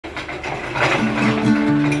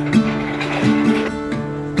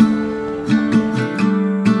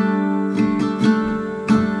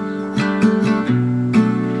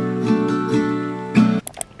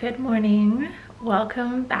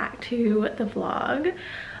welcome back to the vlog.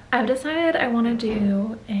 I've decided I want to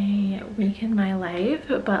do a week in my life,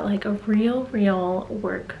 but like a real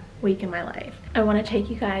work week in my life. I want to take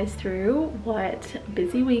you guys through what a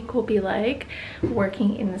busy week will be like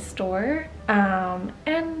working in the store,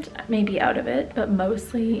 and maybe out of it, but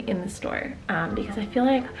mostly in the store, because I feel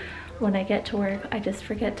like when I get to work I just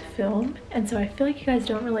forget to film, and so I feel like you guys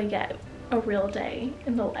don't really get a real day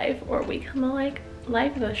in the life or week in the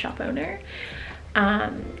life of a shop owner.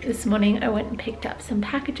 This morning I went and picked up some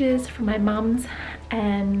packages for my mom's,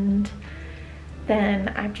 and then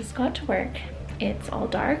I've just got to work. It's all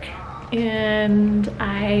dark and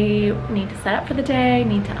I need to set up for the day,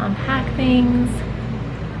 need to unpack things.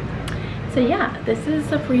 So yeah, this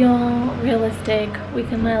is a realistic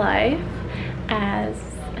week in my life as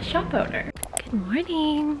a shop owner. Good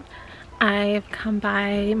morning. I've come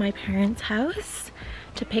by my parents' house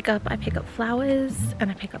to pick up flowers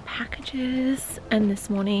and I pick up packages, and this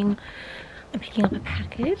morning I'm picking up a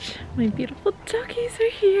package. My beautiful duckies are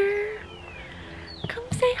here. Come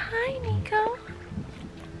say hi, Nico.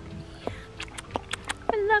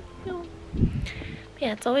 I love you. But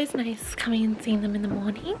yeah, it's always nice coming and seeing them in the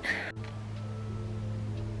morning.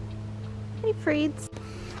 Hey, Freeds.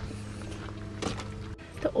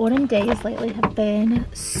 The autumn days lately have been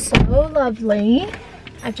so lovely.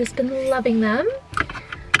 I've just been loving them.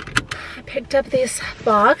 I picked up this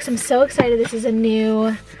box. I'm so excited. This is a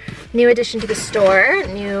new addition to the store,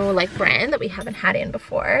 new like brand that we haven't had in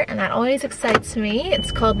before, and that always excites me.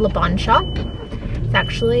 It's called Le Bon Shop. It's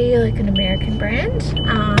actually like an American brand.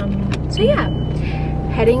 So yeah,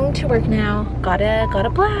 heading to work now. Got a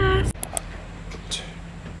blast.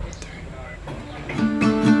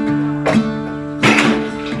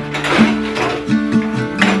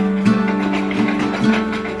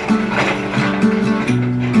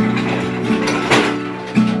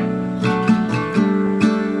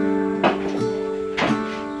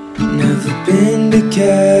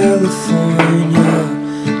 California,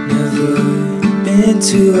 never been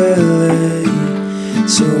to LA,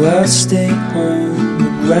 so I'll stay home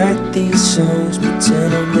and write these songs,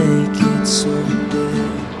 pretend I'll make it someday.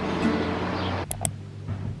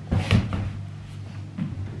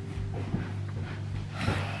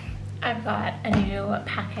 I've got a new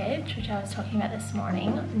package, which I was talking about this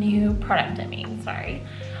morning. New product, I mean, sorry.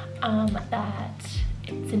 That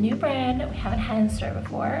it's a new brand we haven't had in store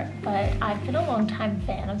before, but I've been a long time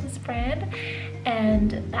fan of this brand,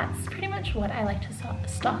 and that's pretty much what I like to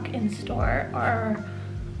stock in store, are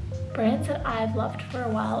brands that I've loved for a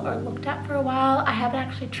while or looked at for a while. I haven't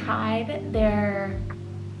actually tried their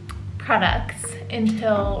products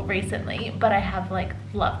until recently, but I have like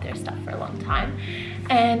loved their stuff for a long time,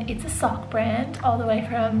 and it's a sock brand all the way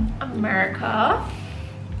from America,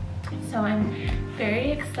 so I'm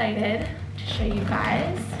very excited to show you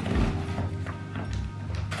guys.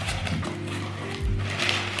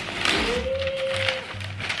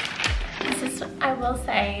 This is, I will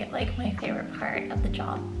say, like my favorite part of the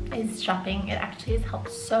job is shopping. It actually has helped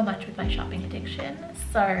so much with my shopping addiction.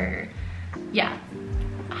 So yeah,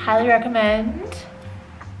 highly recommend.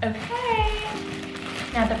 Okay,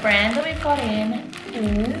 now the brand that we've got in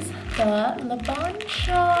is the Le Bon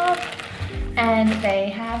Shop, and they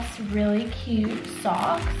have some really cute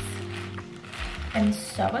socks. I'm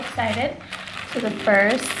so excited. So the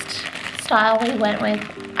first style I went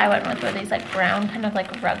with were these like brown, kind of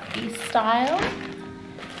like rugby style.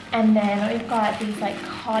 And then we've got these like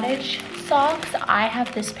cottage socks. I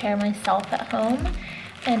have this pair myself at home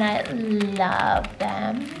and I love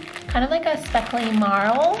them. Kind of like a speckly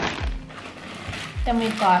marl. Then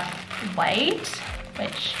we've got white,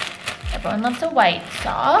 which everyone loves a white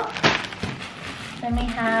sock. Then we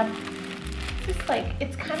have just like,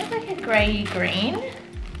 it's kind of like a gray green.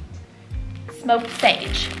 Smoked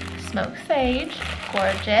sage,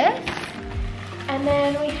 gorgeous. And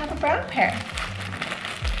then we have a brown pair.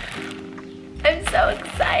 I'm so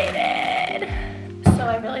excited. So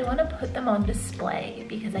I really want to put them on display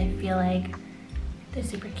because I feel like they're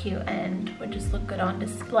super cute and would just look good on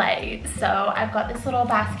display. So I've got this little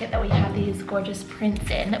basket that we have these gorgeous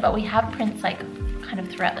prints in, but we have prints like kind of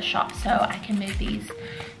throughout the shop, so I can move these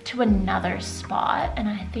to another spot, and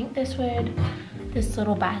I think this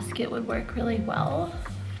little basket would work really well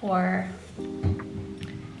for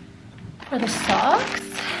the socks.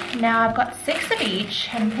 Now I've got 6 of each.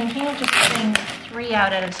 I'm thinking of just putting 3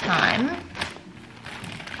 out at a time.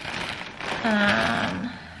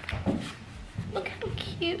 Look how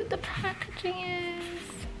cute the packaging is.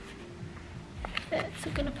 Is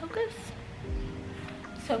it gonna focus?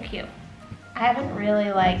 So cute. I haven't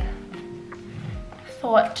really like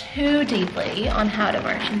thought too deeply on how to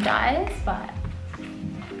merchandise, but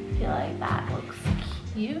like that looks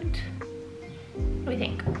cute. What do we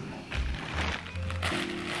think?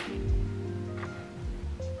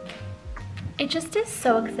 It just is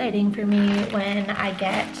so exciting for me when I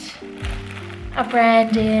get a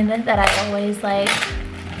brand in that I always like,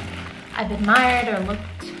 I've admired or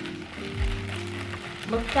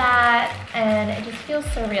looked at, and it just feels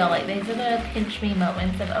surreal. Like these are the pinch me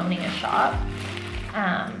moments of owning a shop.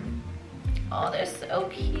 Oh, they're so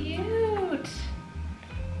cute.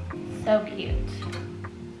 So cute.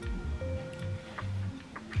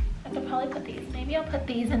 I could probably put these, maybe I'll put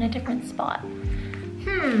these in a different spot.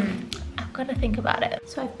 I've got to think about it.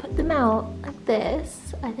 So I've put them out like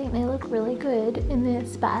this. I think they look really good in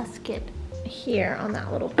this basket here on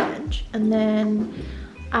that little bench. And then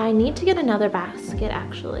I need to get another basket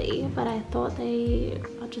actually, but I thought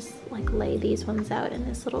I'll just like lay these ones out in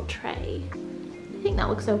this little tray. I think that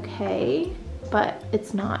looks okay, but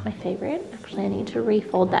it's not my favorite. Actually, I need to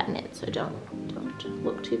refold that knit, so don't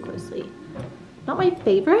look too closely. Not my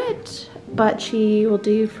favorite, but she will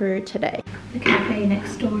do for today. The cafe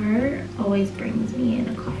next door always brings me in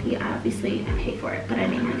a coffee. I obviously pay for it, but I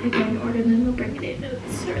mean, like I go and order them, they'll bring it in.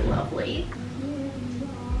 It's so lovely.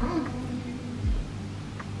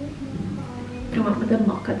 I went with a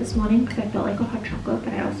mocha this morning because I felt like a hot chocolate,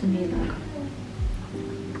 but I also need like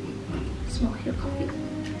small here coffee.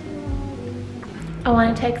 I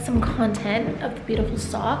want to take some content of the beautiful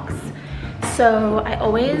socks. So I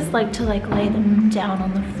always like to like lay them down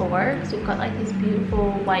on the floor because we've got like these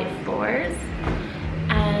beautiful white floors,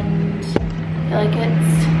 and I feel like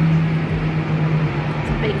it's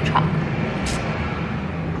a big truck.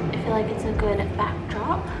 I feel like it's a good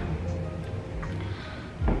backdrop.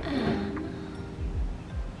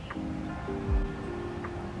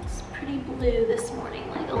 It's pretty blue this morning,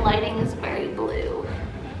 like the lighting is very blue.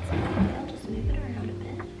 I'll just move it around a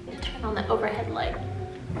bit. Turn on the overhead light.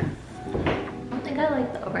 I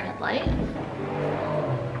like the overhead light.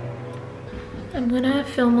 I'm gonna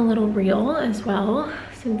film a little reel as well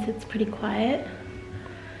since it's pretty quiet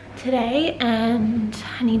today, and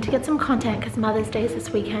I need to get some content because Mother's Day is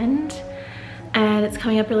this weekend and it's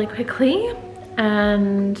coming up really quickly,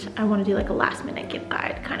 and I want to do like a last minute gift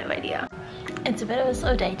guide kind of idea. It's a bit of a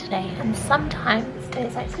slow day today, and sometimes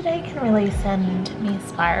days like today can really send me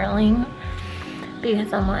spiraling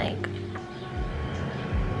because I'm like,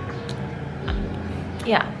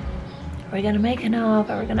 yeah, are we gonna make enough?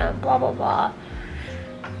 Are we gonna blah blah blah?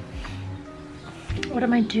 What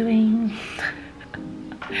am I doing?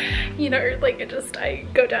 You know, like I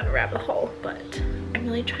go down a rabbit hole, but I'm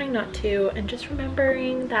really trying not to, and just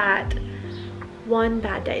remembering that one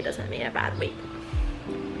bad day doesn't mean a bad week.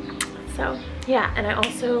 So yeah, and it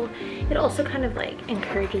also kind of like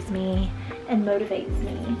encourages me and motivates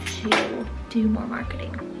me to do more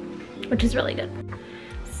marketing, which is really good.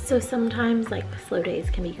 So sometimes like slow days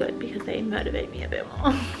can be good because they motivate me a bit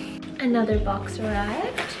more. Another box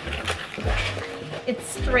arrived.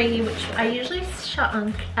 It's 3, which I usually shut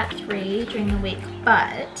on at 3 during the week,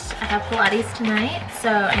 but I have Pilates tonight, so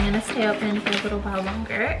I'm gonna stay open for a little while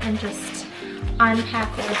longer and just unpack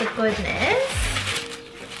all the goodness.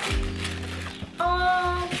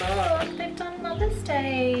 Oh look, they've done Mother's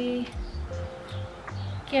Day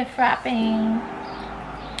gift wrapping.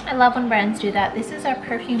 I love when brands do that. This is our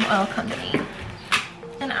perfume oil company,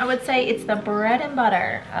 and I would say it's the bread and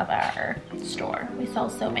butter of our store. We sell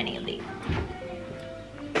so many of these.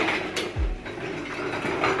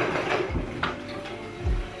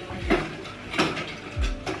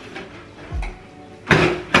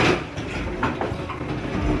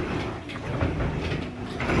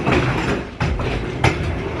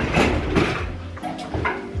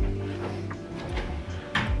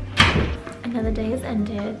 Another day has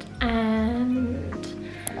ended, and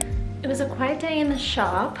it was a quiet day in the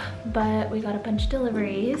shop, but we got a bunch of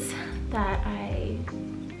deliveries that I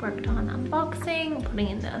worked on unboxing, putting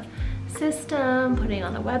in the system, putting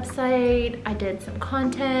on the website. I did some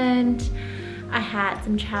content. I had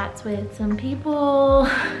some chats with some people.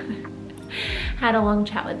 Had a long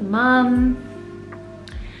chat with Mum.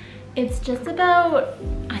 It's just about,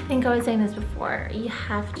 I think I was saying this before, you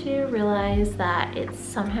have to realize that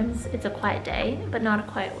sometimes it's a quiet day, but not a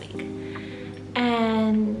quiet week.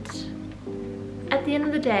 And at the end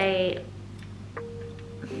of the day,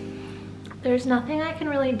 there's nothing I can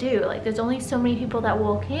really do. Like, there's only so many people that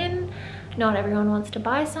walk in. Not everyone wants to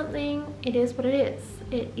buy something. It is what it is.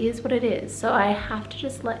 It is what it is. So I have to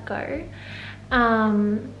just let go.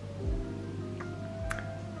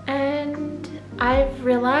 And I've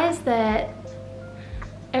realized that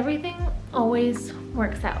everything always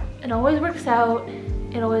works out. It always works out.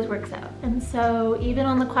 It always works out. And so even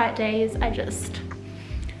on the quiet days, I just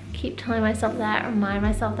keep telling myself that, remind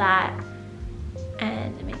myself that,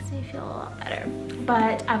 and it makes me feel a lot better.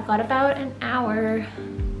 But I've got about an hour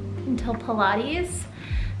until Pilates,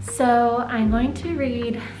 so I'm going to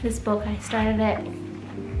read this book. I started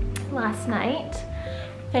it last night,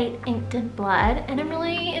 Fate, Inked in Blood, and I'm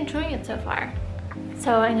really enjoying it so far.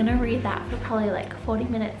 So I'm gonna read that for probably like 40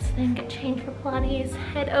 minutes, then get changed for Pilates,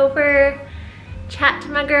 head over, chat to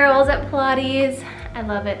my girls at Pilates. I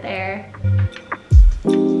love it there.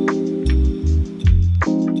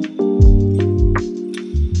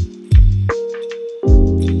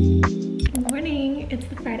 Good morning. It's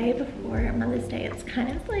the Friday before Mother's Day. It's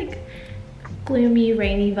kind of like gloomy,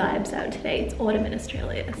 rainy vibes out today. It's autumn in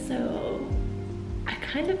Australia, so I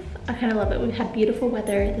kind of love it. We've had beautiful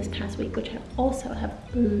weather this past week, which I also have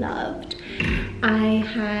loved. I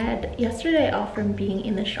had yesterday off from being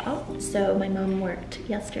in the shop, so my mom worked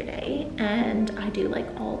yesterday, and I do like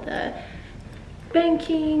all the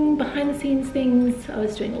banking, behind the scenes things. I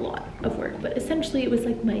was doing a lot of work, but essentially it was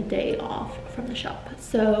like my day off from the shop.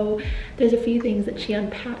 So there's a few things that she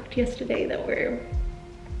unpacked yesterday that were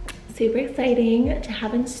super exciting to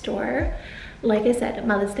have in store. Like I said,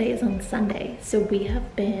 Mother's Day is on Sunday, so we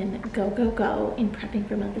have been go, go, go in prepping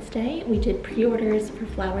for Mother's Day. We did pre-orders for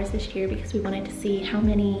flowers this year because we wanted to see how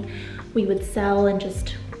many we would sell, and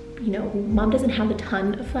just, you know, Mom doesn't have a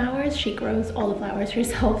ton of flowers. She grows all the flowers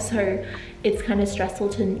herself, so it's kind of stressful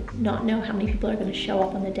to not know how many people are going to show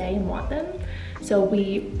up on the day and want them. So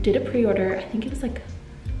we did a pre-order. I think it was like,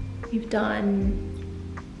 we've done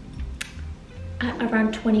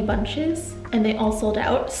around 20 bunches, and they all sold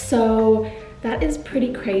out. So that is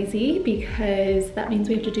pretty crazy, because that means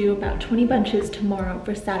we have to do about 20 bunches tomorrow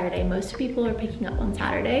for Saturday. Most people are picking up on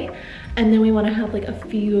Saturday, and then we want to have like a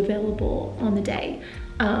few available on the day.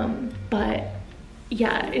 But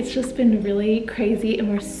yeah, it's just been really crazy, and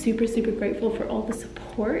we're super, super grateful for all the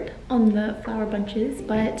support on the flower bunches,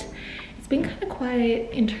 but it's been kind of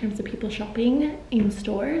quiet in terms of people shopping in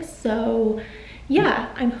stores. So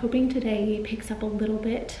yeah, I'm hoping today picks up a little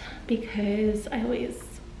bit, because I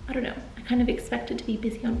don't know, I kind of expected to be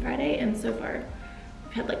busy on Friday, and so far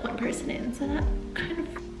I've had like one person in, so that kind of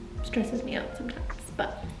stresses me out sometimes.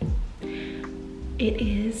 But it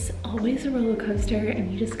is always a roller coaster,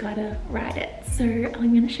 and you just gotta ride it. So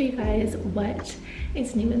I'm gonna show you guys what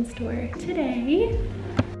is new in store today.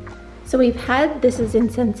 So we've had this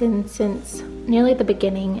incense in since nearly the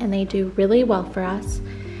beginning, and they do really well for us.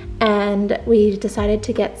 And we decided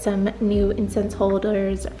to get some new incense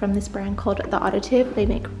holders from this brand called The Auditive. They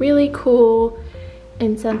make really cool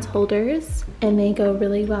incense holders, and they go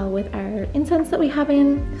really well with our incense that we have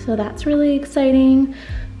in. So that's really exciting.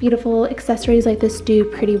 Beautiful accessories like this do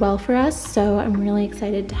pretty well for us, so I'm really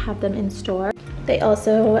excited to have them in store. They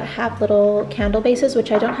also have little candle bases,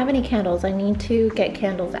 which I don't have any candles. I need to get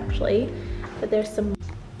candles actually, but there's some.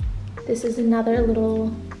 This is another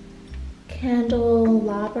little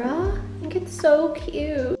candelabra. I think it's so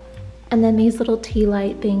cute. And then these little tea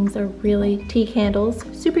light things are really, tea candles,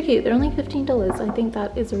 super cute. They're only $15. I think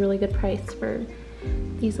that is a really good price for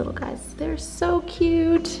these little guys. They're so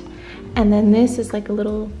cute. And then this is like a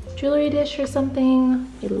little jewelry dish or something.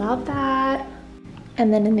 We love that.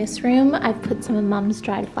 And then in this room, I've put some of Mom's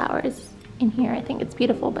dried flowers in here. I think it's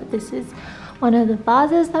beautiful, but this is one of the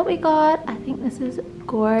vases that we got. I think this is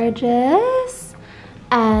gorgeous.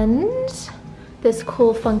 And this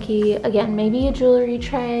cool funky, again, maybe a jewelry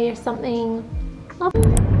tray or something. Love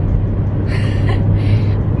it.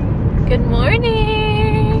 Good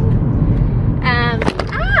morning.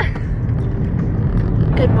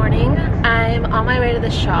 Good morning. I'm on my way to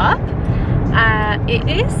the shop. It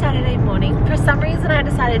is Saturday morning. For some reason I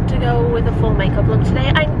decided to go with a full makeup look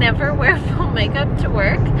today. I never wear full makeup to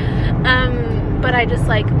work, but I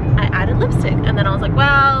added lipstick, and then I was like,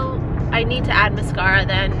 well, I need to add mascara,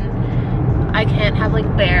 then I can't have like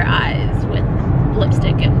bare eyes with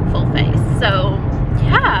lipstick and full face. So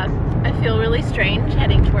yeah, I feel really strange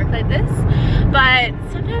heading to work like this, but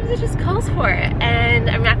sometimes it just calls for it. And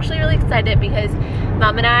I'm actually really excited because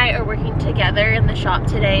Mom and I are working together in the shop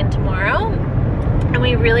today and tomorrow, and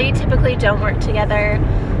we really typically don't work together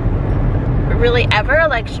really ever.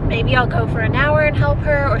 Like maybe I'll go for an hour and help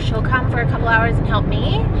her, or she'll come for a couple hours and help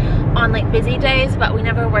me on like busy days, but we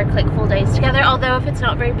never work like full days together. Although if it's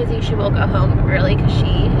not very busy, she will go home early because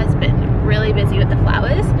she has been really busy with the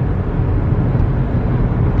flowers.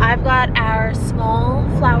 I've got our small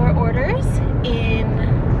flower orders in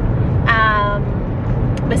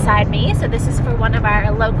beside me. So this is for one of our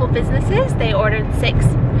local businesses. They ordered 6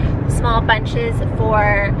 small bunches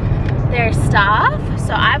for their stuff.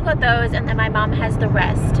 So I've got those, and then my mom has the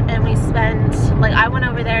rest. And we spent, like, I went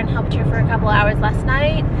over there and helped her for a couple hours last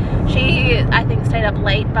night. She, I think, stayed up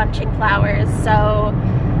late bunching flowers. So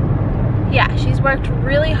yeah, she's worked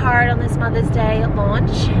really hard on this Mother's Day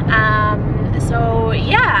launch. So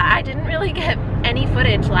yeah, I didn't really get any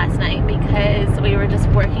footage last night because we were just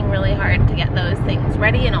working really hard to get those things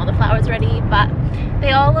ready and all the flowers ready, but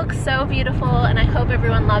they all look so beautiful and I hope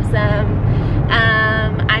everyone loves them.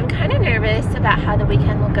 I'm kind of nervous about how the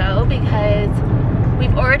weekend will go because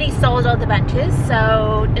we've already sold all the bunches,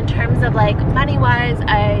 so in terms of like money wise,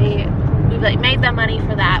 we've like made the money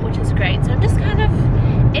for that, which is great. So I'm just kind of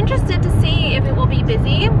interested to see if it will be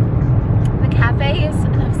busy. The cafes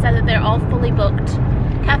have said that they're all fully booked.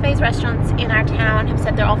 Cafes, restaurants in our town have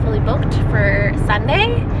said they're all fully booked for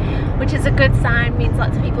Sunday, which is a good sign. Means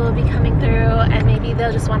lots of people will be coming through and maybe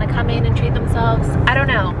they'll just want to come in and treat themselves. I don't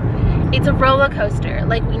know. It's a roller coaster.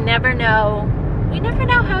 Like, we never know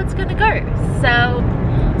how it's gonna go. So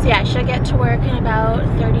yeah, I should get to work in about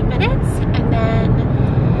 30 minutes and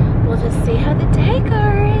then we'll just see how the day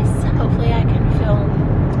goes. Hopefully I can film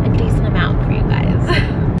a decent amount for you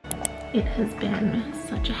guys. It has been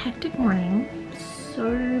such a hectic morning,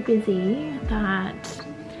 so busy that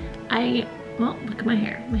well, look at my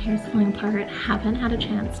hair. My hair's falling apart. Haven't had a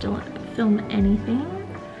chance to film anything,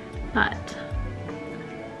 but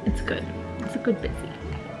it's good. It's a good busy.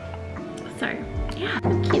 So yeah,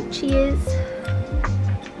 how cute she is.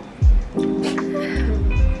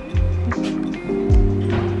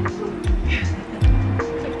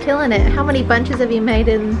 Killing it. How many bunches have you made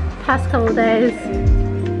in the past couple of days?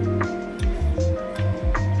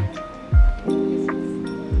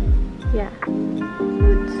 Yeah.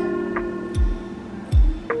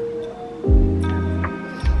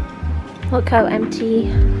 Look how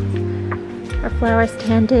empty our flower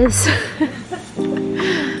stand is.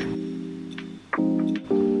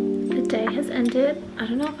 The day has ended. I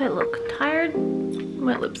don't know if I look tired.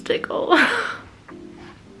 My lipstick all.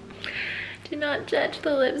 Do not judge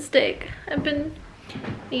the lipstick. I've been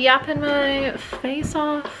yapping my face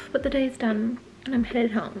off, but the day's done and I'm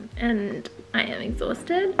headed home and I am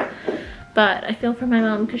exhausted. But I feel for my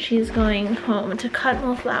mom because she's going home to cut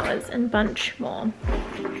more flowers and bunch more.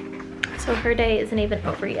 So her day isn't even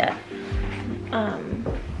over yet.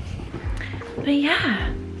 But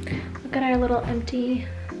yeah, look at our little empty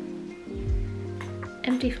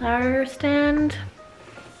flower stand.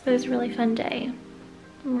 It was a really fun day.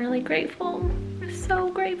 I'm really grateful. I'm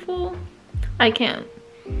so grateful. I can't.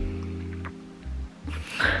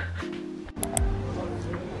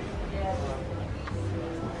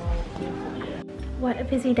 What a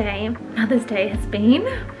busy day Mother's Day has been.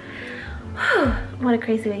 What a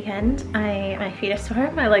crazy weekend. My feet are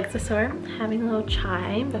sore, my legs are sore. I'm having a little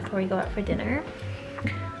chai before we go out for dinner.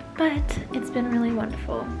 But it's been really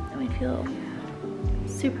wonderful and we feel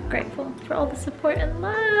super grateful for all the support and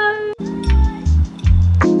love.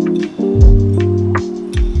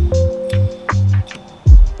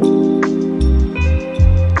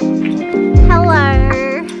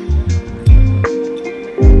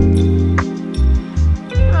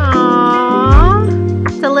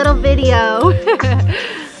 Video.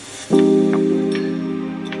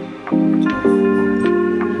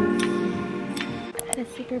 Had a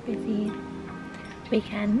super busy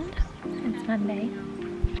weekend. It's Monday.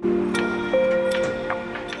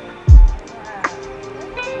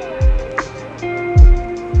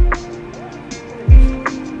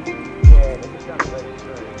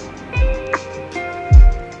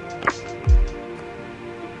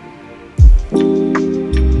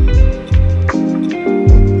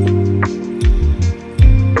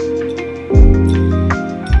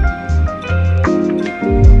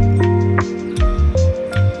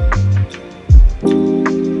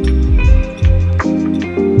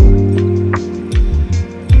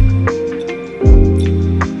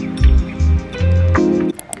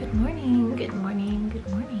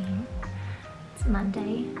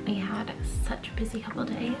 Monday. We had such a busy couple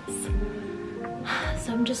days.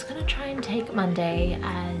 So I'm just gonna try and take Monday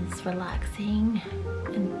as relaxing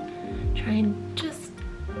and try and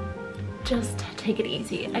just take it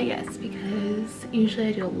easy, I guess, because usually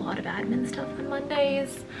I do a lot of admin stuff on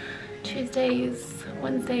Mondays, Tuesdays,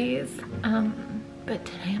 Wednesdays, but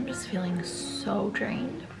today I'm just feeling so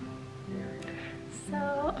drained.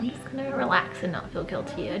 So I'm just gonna relax and not feel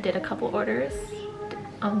guilty. I did a couple orders,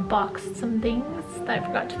 unboxed some things that I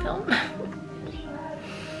forgot to film.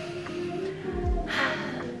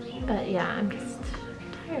 But yeah, I'm just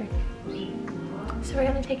tired. So we're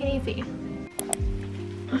gonna take it easy.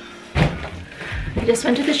 I just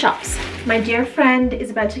went to the shops. My dear friend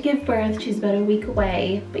is about to give birth. She's about a week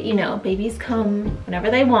away, but you know, babies come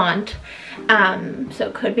whenever they want. So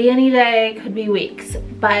it could be any day, could be weeks,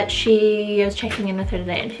 but I was checking in with her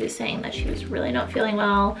today and she was saying that she was really not feeling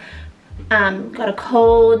well. Got a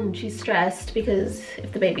cold and she's stressed because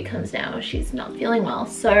if the baby comes now, she's not feeling well.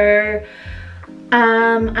 So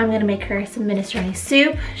I'm gonna make her some minestrone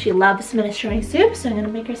soup. She loves minestrone soup, so I'm gonna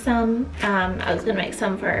make her some. I was gonna make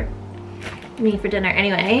some for me for dinner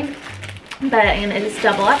anyway, but I'm gonna just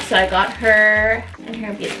double up. So I got her and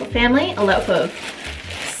her beautiful family a loaf of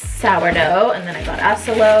sourdough, and then I got us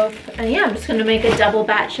a loaf. And yeah, I'm just gonna make a double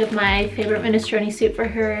batch of my favorite minestrone soup for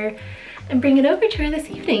her and bring it over to her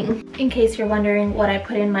this evening. In case you're wondering what I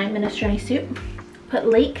put in my minestrone soup, put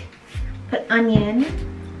leek, put onion,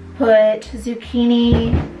 put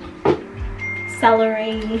zucchini,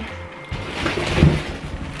 celery,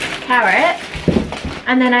 carrot,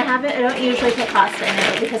 and then I don't usually put pasta in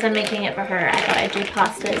it, but because I'm making it for her, I thought I'd do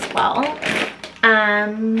pasta as well.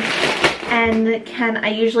 And I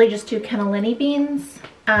usually just do cannellini beans,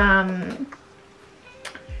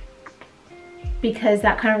 because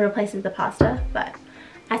that kind of replaces the pasta, but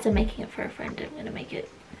as I'm making it for a friend, I'm gonna make it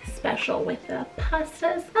special with the pasta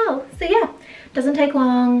as well. So yeah, doesn't take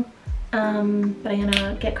long, but I'm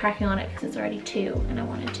gonna get cracking on it because it's already 2 and I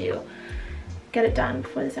wanted to get it done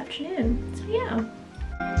before this afternoon. So yeah.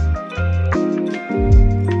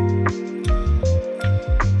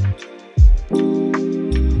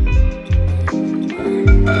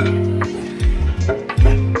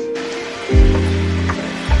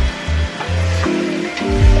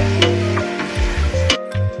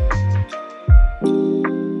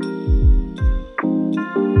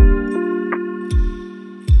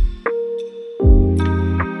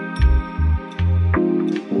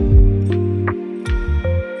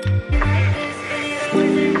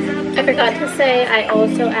 I forgot to say I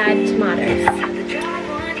also add tomatoes.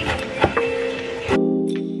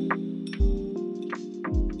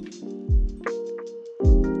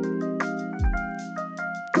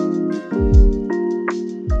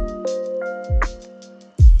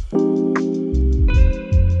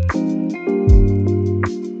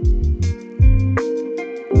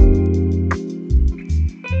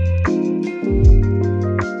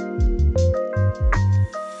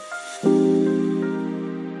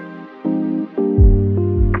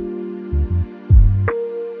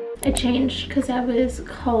 I changed because I was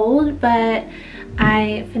cold, but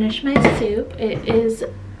I finished my soup. It is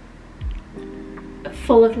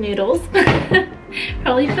full of noodles.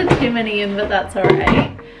 Probably put too many in, but that's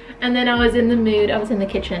alright. And then I was in the mood, I was in the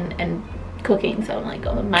kitchen and cooking, so I'm like,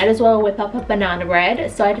 oh, might as well whip up a banana bread.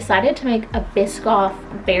 So I decided to make a Biscoff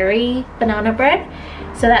berry banana bread.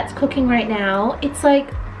 So that's cooking right now. It's like,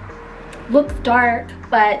 looks dark,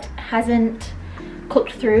 but hasn't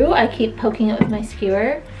cooked through. I keep poking it with my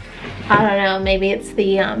skewer. I don't know, maybe it's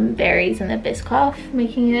the berries and the Biscoff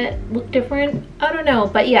making it look different. I don't know,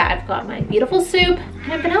 but yeah, I've got my beautiful soup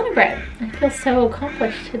and banana bread. I feel so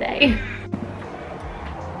accomplished today.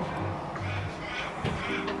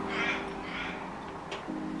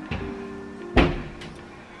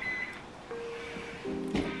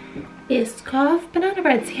 Biscoff banana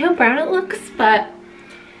bread. See how brown it looks? But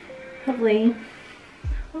hopefully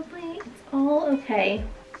it's all okay.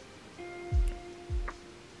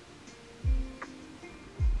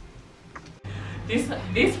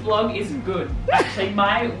 This vlog is good. Actually,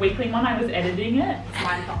 my weekly one, I was editing it.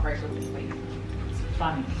 Mine's not very good this week. It's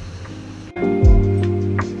funny.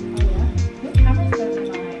 What camera's better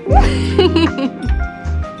than mine?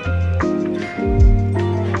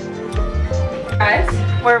 Guys,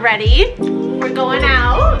 we're ready. We're going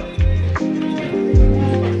out.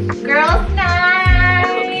 Girls'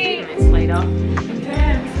 night. Minutes later.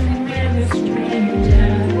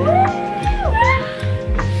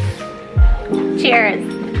 Cheers.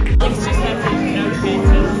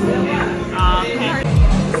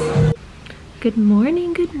 Good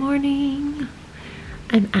morning, good morning.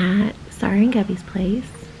 I'm at Sarah and Gabby's place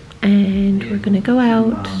and we're gonna go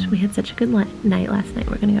out. We had such a good night last night.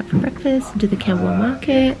 We're gonna go out for breakfast, do the Campbell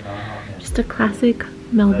Market. Just a classic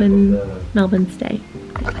Melbourne stay.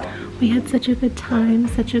 We had such a good time,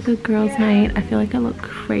 such a good girls' night. I feel like I look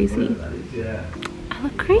crazy. I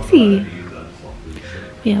look crazy.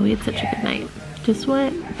 Yeah, we had such a good night. Just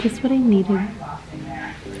what I needed.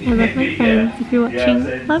 I love my friends. If you're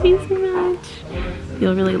watching, love you so much. I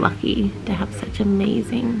feel really lucky to have such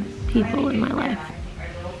amazing people in my life.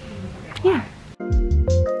 Yeah.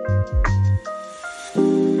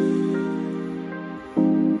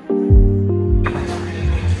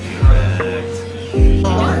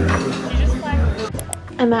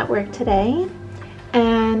 I'm at work today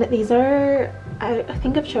And these are, I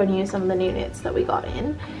think I've shown you some of the new knits that we got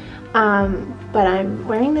in. But I'm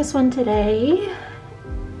wearing this one today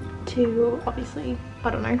to obviously, I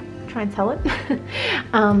don't know, try and sell it.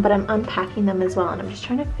 But I'm unpacking them as well, and I'm just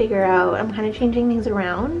trying to figure out, I'm kind of changing things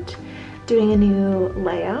around, doing a new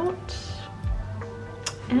layout,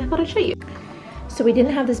 and I thought I'd show you. So we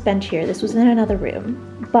didn't have this bench here, this was in another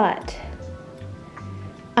room, but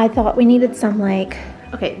I thought we needed some like,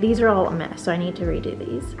 okay, these are all a mess, so I need to redo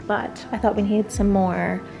these, but I thought we needed some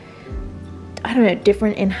more, I don't know,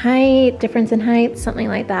 difference in height, something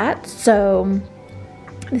like that. So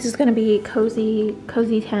this is gonna be cozy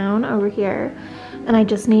town over here, and I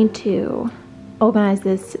just need to organize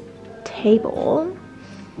this table.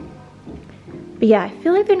 But yeah, I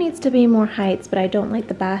feel like there needs to be more heights, but I don't like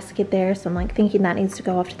the basket there, so I'm like thinking that needs to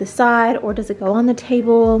go off to the side, or does it go on the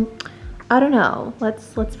table? I don't know.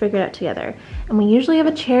 Let's figure it out together. And we usually have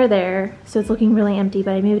a chair there, so it's looking really empty,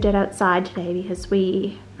 but I moved it outside today because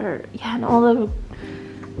we are, yeah, and all of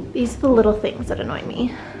these are the little things that annoy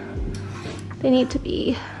me. They need to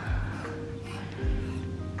be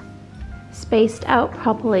spaced out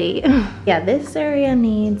properly. Yeah, this area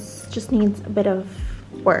just needs a bit of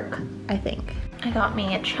work, I think. I got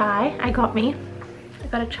me a chai. I got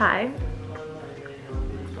a chai.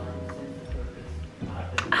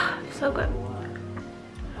 So good.